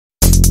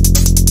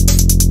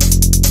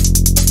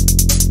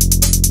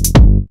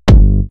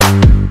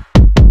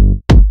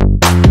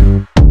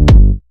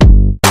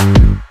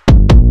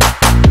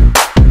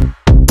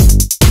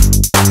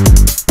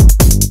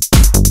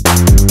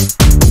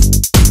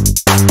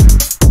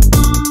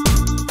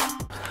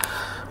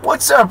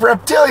What's up,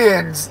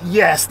 reptilians?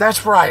 Yes,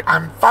 that's right.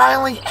 I'm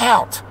finally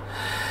out.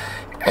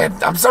 And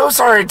I'm so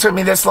sorry it took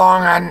me this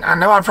long. I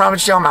know I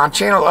promised you on my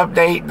channel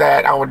update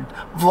that I would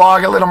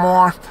vlog a little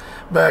more,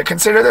 but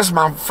consider this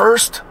my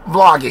first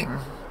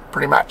vlogging,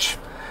 pretty much.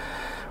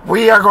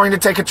 We are going to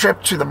take a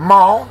trip to the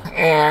mall,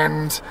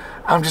 and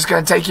I'm just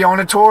going to take you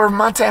on a tour of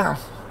my town.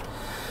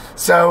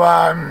 So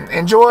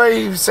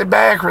enjoy, sit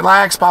back,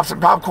 relax, pop some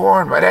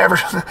popcorn, whatever,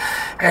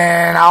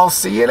 and I'll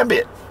see you in a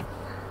bit.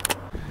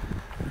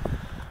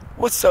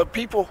 What's up,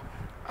 people?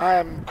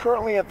 I'm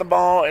currently at the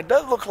mall. It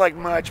doesn't look like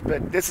much,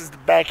 but this is the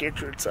back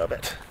entrance of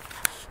it.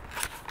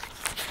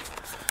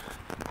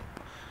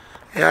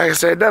 Yeah, like I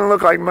said, it doesn't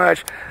look like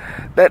much.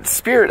 That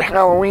Spirit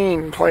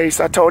Halloween place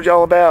I told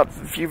y'all about a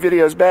few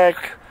videos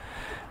back,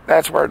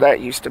 that's where that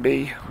used to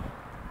be.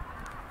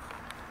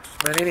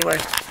 But anyway,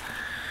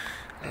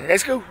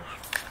 let's go.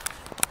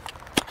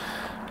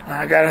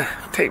 I gotta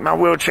take my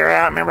wheelchair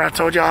out. Remember I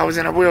told y'all I was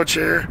in a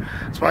wheelchair.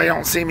 That's why you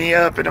don't see me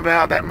up and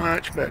about that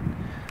much, but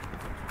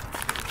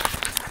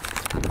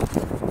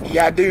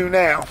yeah, I do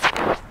now.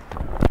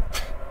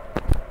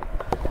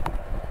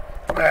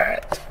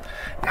 Alright.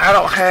 I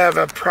don't have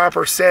a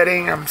proper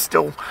setting. I'm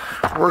still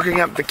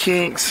working up the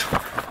kinks.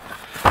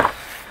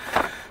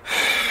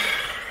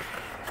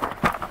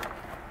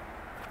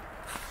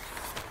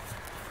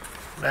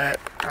 But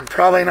I'm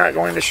probably not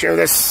going to show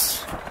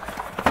this,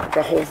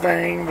 the whole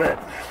thing, but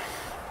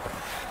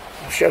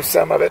I'll show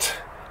some of it.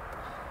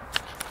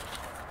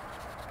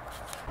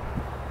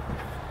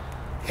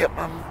 Yep,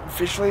 I'm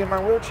officially in my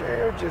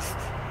wheelchair, just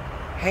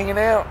hanging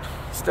out,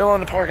 still in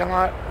the parking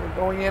lot. We're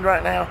going in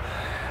right now,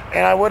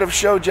 and I would have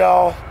showed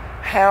y'all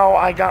how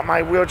I got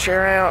my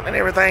wheelchair out and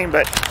everything,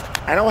 but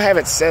I don't have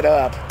it set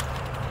up.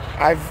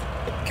 I've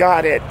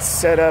got it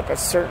set up a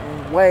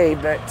certain way,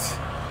 but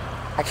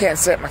I can't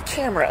set my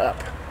camera up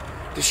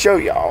to show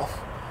y'all,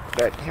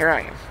 but here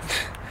I am.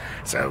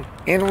 So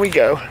in we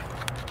go.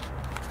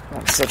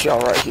 I'll set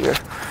y'all right here,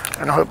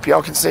 and I hope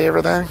y'all can see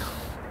everything.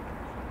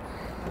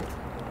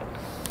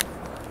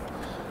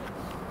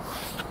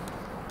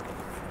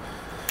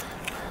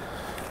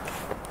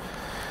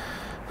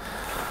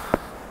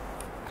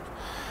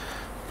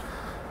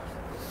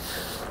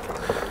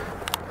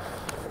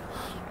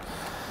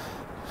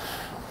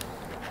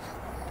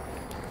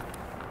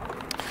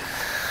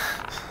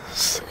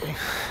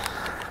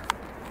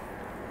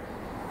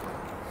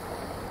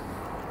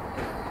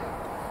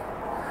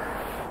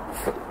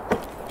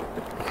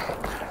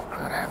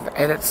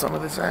 Edit some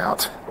of this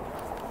out.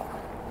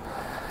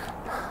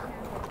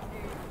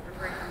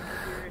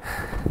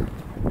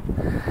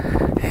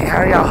 Hey, how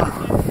are y'all?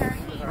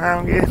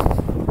 I'm good.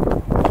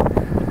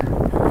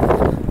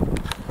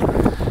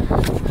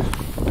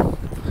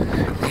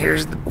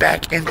 Here's the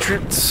back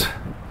entrance.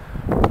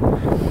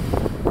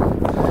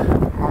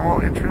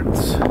 Mall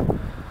entrance.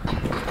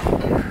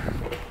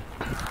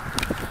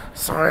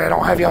 Sorry, I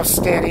don't have y'all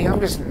standing. I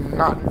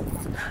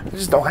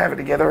just don't have it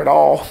together at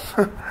all.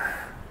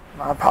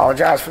 I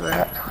apologize for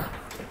that.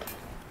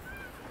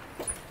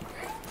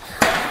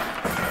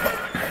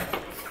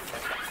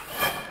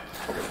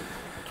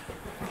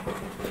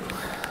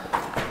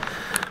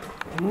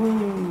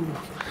 Ooh,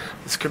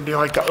 this could be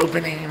like the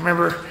opening.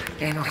 Remember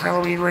in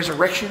Halloween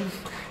Resurrection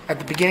at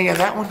the beginning of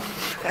that one?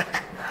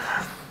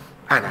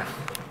 I know.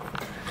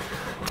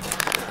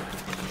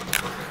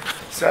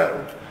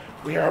 So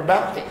we are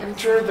about to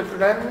enter the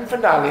grand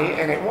finale,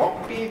 and it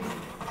won't be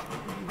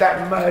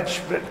that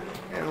much, but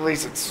at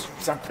least it's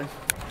something.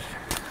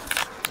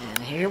 And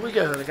here we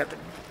go. They got the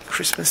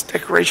Christmas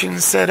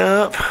decorations set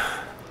up.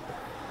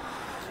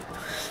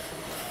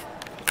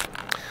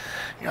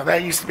 You know,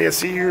 that used to be a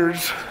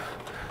Sears.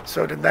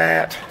 So did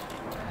that.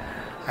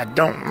 I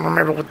don't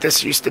remember what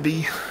this used to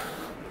be.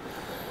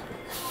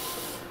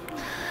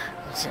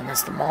 And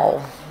that's the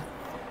mall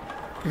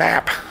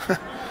map.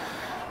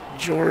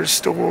 George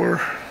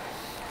store.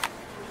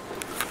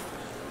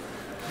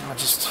 I'll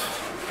just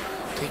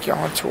take you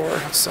on a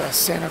tour. It's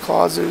Santa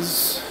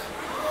Claus's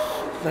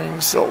thing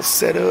still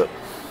set up.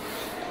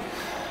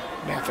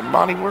 Bath and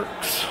Body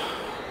Works.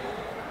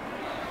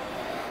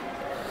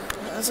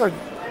 That's a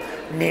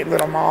neat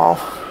little mall.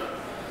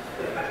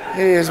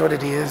 It is what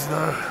it is,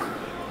 though.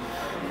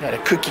 Got a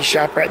cookie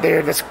shop right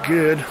there. That's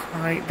good.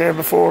 Right there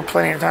before,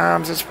 plenty of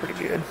times. That's pretty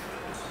good.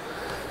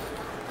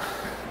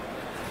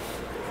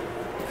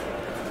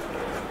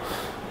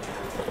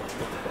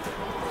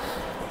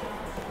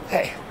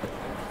 Hey.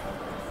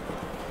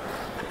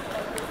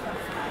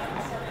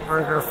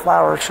 Burger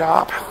flower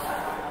shop.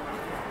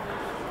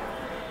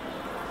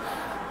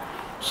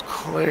 It's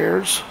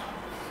Claire's.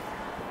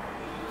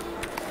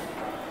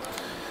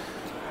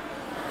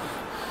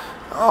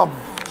 All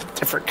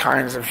different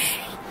kinds of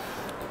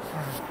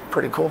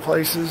pretty cool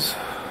places.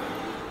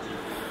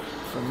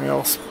 The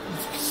meal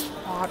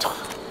spot.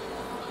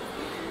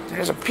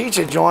 There's a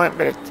pizza joint,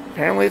 but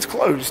apparently it's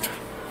closed.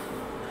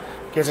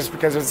 Guess it's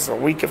because it's a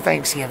week of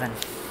Thanksgiving.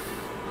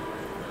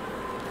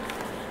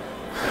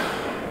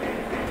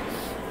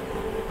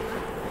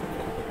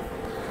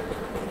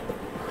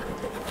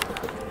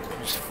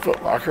 There's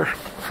Foot Locker.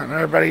 I know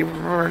everybody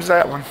remembers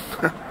that one.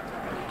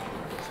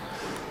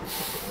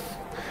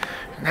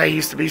 And that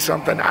used to be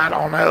something, I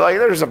don't know. Like,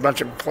 there's a bunch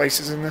of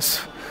places in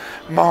this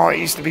mall. It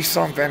used to be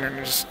something, and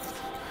it just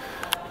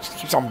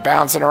keeps on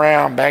bouncing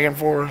around, back and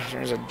forth.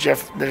 There's a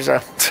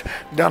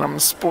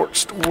Drumdums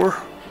sports store.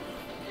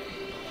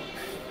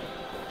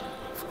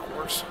 Of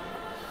course.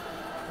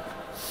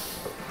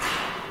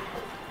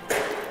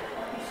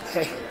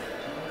 Hey.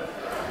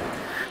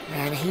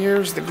 And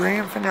here's the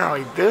grand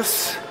finale.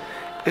 This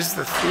is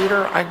the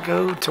theater I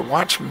go to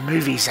watch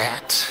movies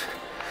at.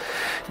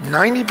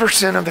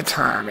 90% of the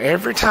time,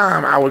 every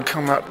time I would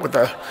come up with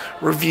a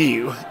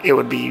review, it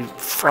would be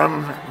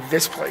from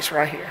this place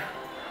right here.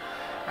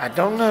 I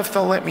don't know if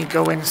they'll let me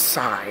go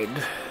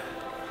inside.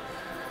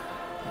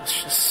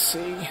 Let's just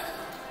see.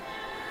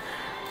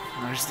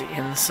 There's the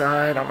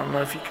inside. I don't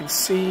know if you can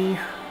see.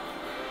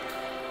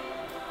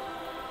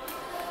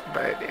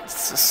 But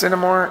it's the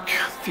Cinemark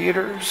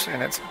Theaters,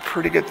 and it's a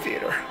pretty good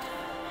theater.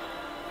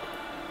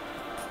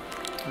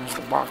 There's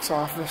the box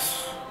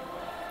office.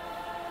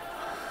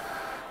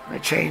 They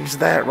changed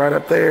that right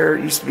up there.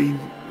 It used to be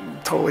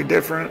totally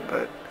different,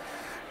 but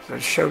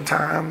there's show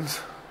times.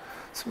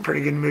 Some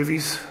pretty good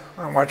movies.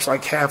 I watched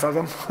like half of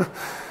them.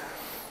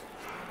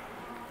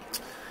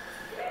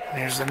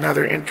 There's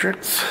another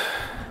entrance.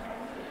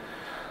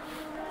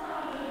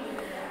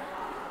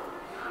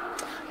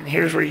 And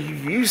here's where you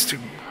used to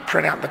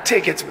print out the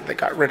tickets, but they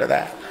got rid of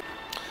that.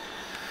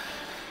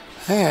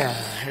 Yeah,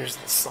 here's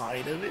the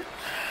side of it.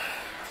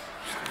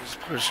 There's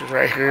posters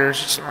right here.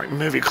 It's just like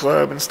movie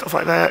club and stuff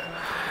like that.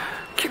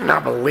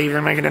 Cannot believe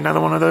they're making another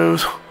one of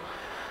those.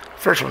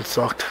 First one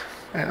sucked.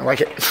 I didn't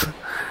like it.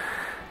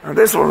 Now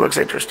this one looks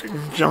interesting.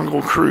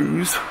 Jungle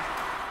Cruise.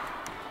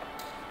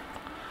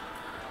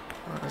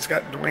 It's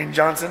got Dwayne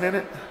Johnson in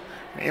it.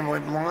 And Emily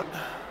Blunt.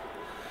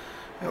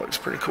 It looks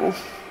pretty cool.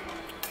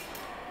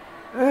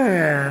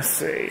 Let's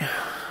see.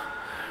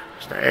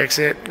 There's the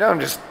exit. No, I'm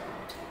just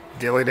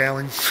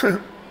dilly-dallying.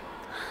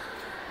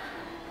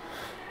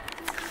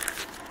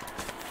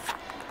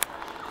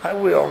 I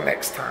will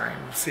next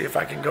time see if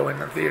I can go in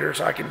the theater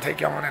so I can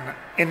take you on an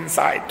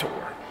inside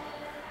tour.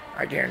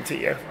 I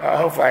guarantee you.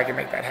 Hopefully I can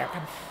make that happen.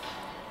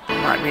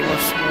 Might be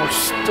some more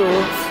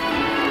stuff.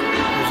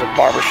 There's a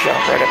barber shop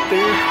right up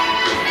there.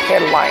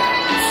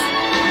 Headliners.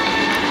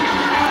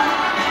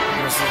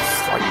 This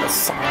is like the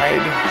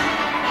side.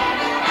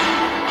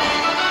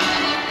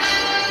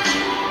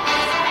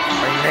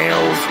 My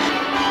nails.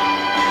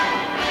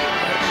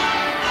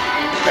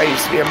 That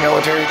used to be a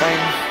military thing.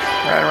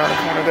 Right around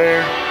the corner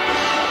there.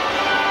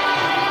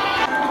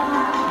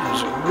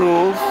 There's a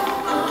rule.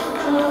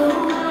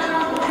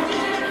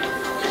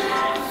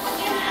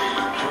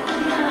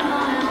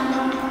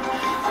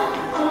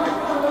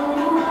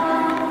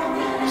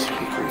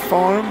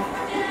 Farm.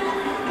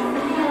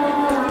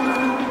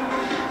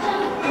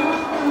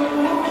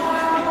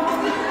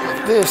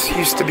 This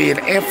used to be an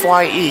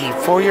FYE,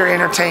 for your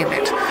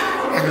entertainment,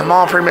 and the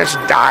mall pretty much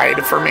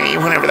died for me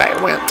whenever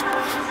that went.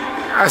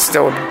 I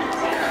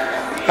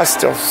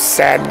still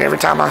sadden every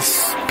time I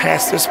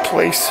pass this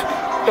place.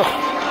 Ugh.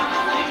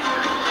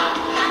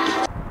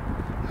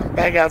 I'm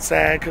back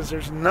outside because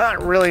there's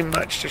not really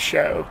much to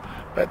show.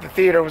 But the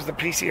theater was the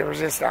PC of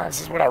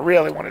Resistance, is what I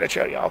really wanted to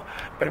show y'all.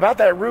 But about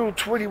that Rule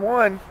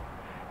 21,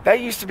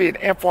 that used to be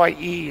an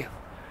FYE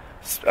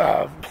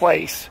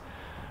place.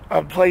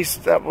 A place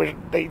that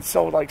they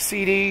sold like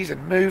CDs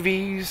and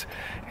movies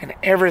and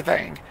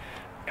everything.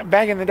 And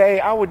back in the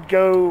day, I would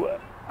go,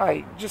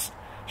 just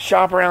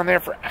shop around there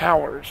for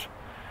hours.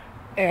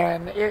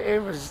 And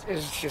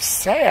it's just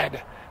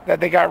sad that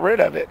they got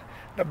rid of it.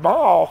 The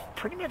mall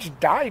pretty much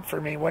died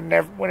for me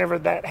whenever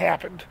that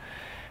happened.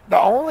 The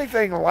only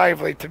thing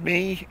lively to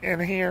me in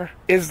here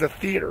is the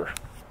theater.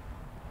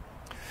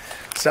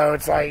 So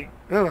it's like,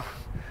 ugh.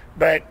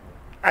 But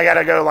I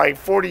gotta go like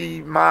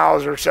 40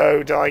 miles or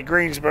so to like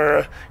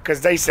Greensboro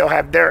because they still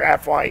have their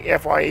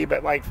FYE,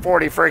 but like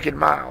 40 freaking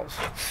miles.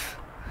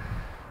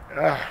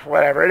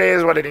 Whatever, it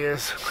is what it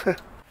is.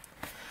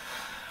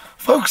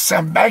 Folks,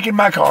 I'm back in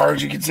my car,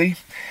 as you can see.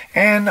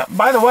 And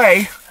by the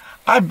way,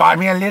 I bought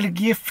me a little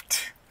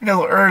gift, a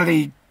little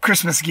early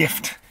Christmas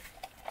gift.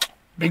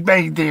 Big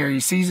Bang Theory,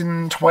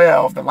 season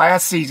 12, the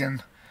last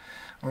season.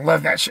 I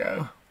love that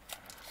show.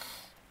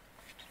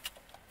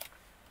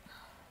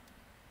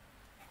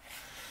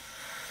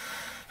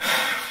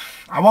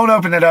 I won't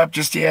open it up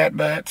just yet,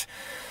 but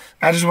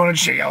I just wanted to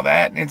show y'all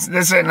that. This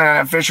isn't an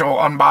official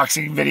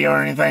unboxing video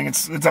or anything.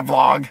 It's a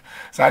vlog,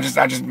 so I just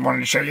wanted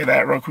to show you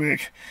that real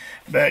quick.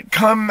 But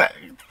come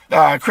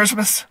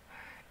Christmas,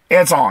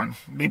 it's on.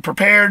 Be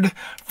prepared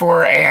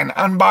for an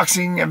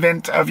unboxing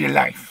event of your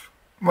life.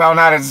 Well,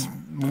 not as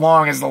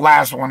long as the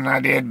last one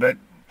I did,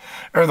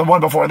 or the one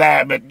before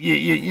that, but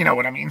you know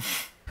what I mean.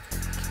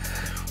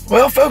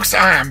 Well, folks,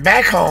 I'm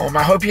back home.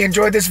 I hope you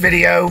enjoyed this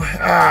video.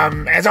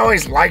 As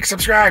always, like,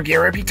 subscribe, get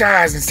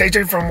Reputized, and stay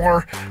tuned for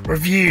more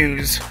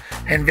reviews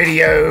and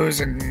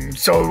videos and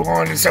so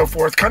on and so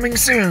forth. Coming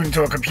soon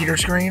to a computer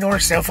screen or a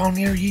cell phone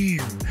near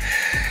you.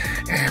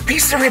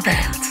 Peace to rip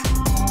out.